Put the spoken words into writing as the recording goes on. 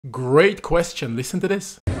Great question. Listen to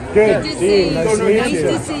this. Good to see you. Nice to meet you.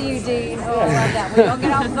 Nice to see you, Dean. Oh, I love that. We don't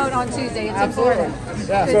get out and vote on Tuesday. It's important.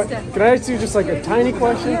 Yeah, so can I ask you just like a tiny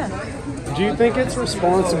question? Yeah. Do you think it's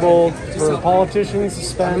responsible for politicians to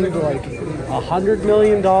spend like $100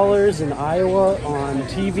 million in Iowa on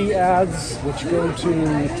TV ads, which go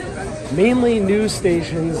to mainly news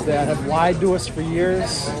stations that have lied to us for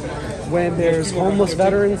years, when there's homeless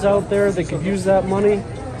veterans out there that could use that money?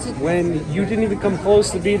 When you didn't even come close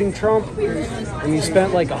to beating Trump, and you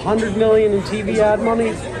spent like $100 million in TV ad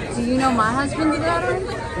money? Do you know my husband's a veteran?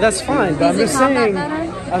 That's fine, but I'm just saying.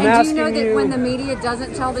 I'm and do you asking know that when the media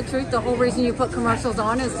doesn't tell the truth, the whole reason you put commercials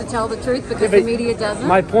on is to tell the truth because the media doesn't?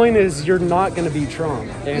 My point is, you're not going to beat Trump,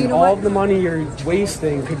 and You know all what? of the money you're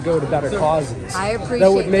wasting could go to better causes. I appreciate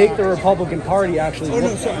that would make that. the Republican Party actually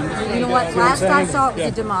look better. You know what? Last I saw, it was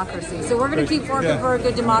a democracy. So we're going to keep working for a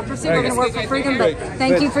good democracy. We're going to work for freedom, but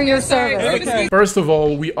thank you for your service. First of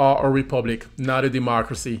all, we are a republic, not a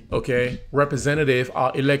democracy, okay? Representatives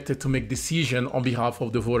are elected to make decisions on behalf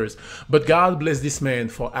of the voters. But God bless this man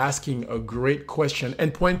for asking a great question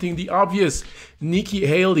and pointing the obvious. Nikki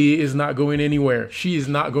Haley is not going anywhere. She is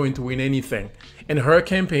not going to win anything. And her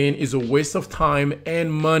campaign is a waste of time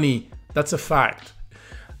and money. That's a fact.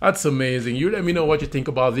 That's amazing. You let me know what you think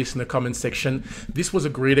about this in the comment section. This was a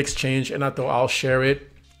great exchange and I thought I'll share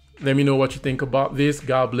it. Let me know what you think about this.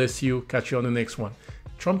 God bless you. Catch you on the next one.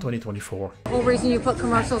 Trump 2024. The whole reason you put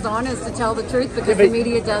commercials on is to tell the truth because the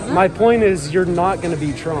media doesn't? My point is, you're not going to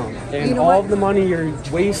beat Trump, and You know all what? of the money you're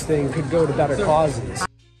wasting could go to better causes.